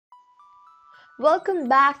Welcome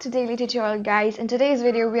back to Daily Tutorial, guys. In today's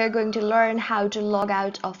video we are going to learn how to log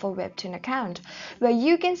out of a Webtoon account, where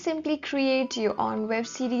you can simply create your own web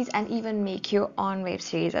series and even make your own web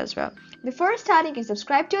series as well. Before starting, you can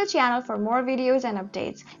subscribe to our channel for more videos and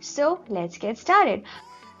updates. So let's get started.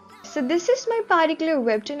 So this is my particular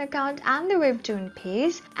Webtoon account and the Webtoon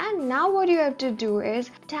page, and now what you have to do is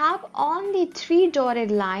tap on the three dotted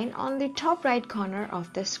line on the top right corner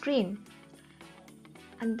of the screen.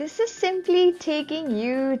 And this is simply taking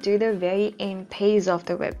you to the very end page of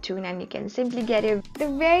the Webtoon, and you can simply get the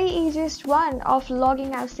very easiest one of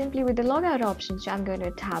logging out simply with the logout option. So I'm going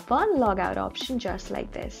to tap on logout option just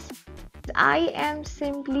like this. I am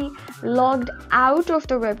simply logged out of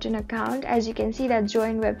the Webtoon account. As you can see that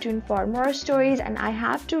join Webtoon for more stories, and I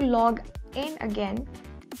have to log in again.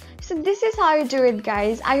 So this is how you do it,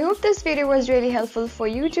 guys. I hope this video was really helpful for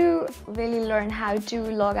you to really learn how to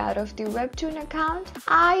log out of the Webtoon account.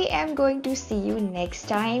 I am going to see you next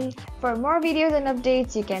time. For more videos and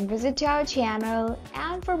updates, you can visit our channel,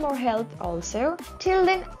 and for more help also. Till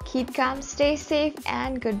then, keep calm, stay safe,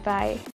 and goodbye.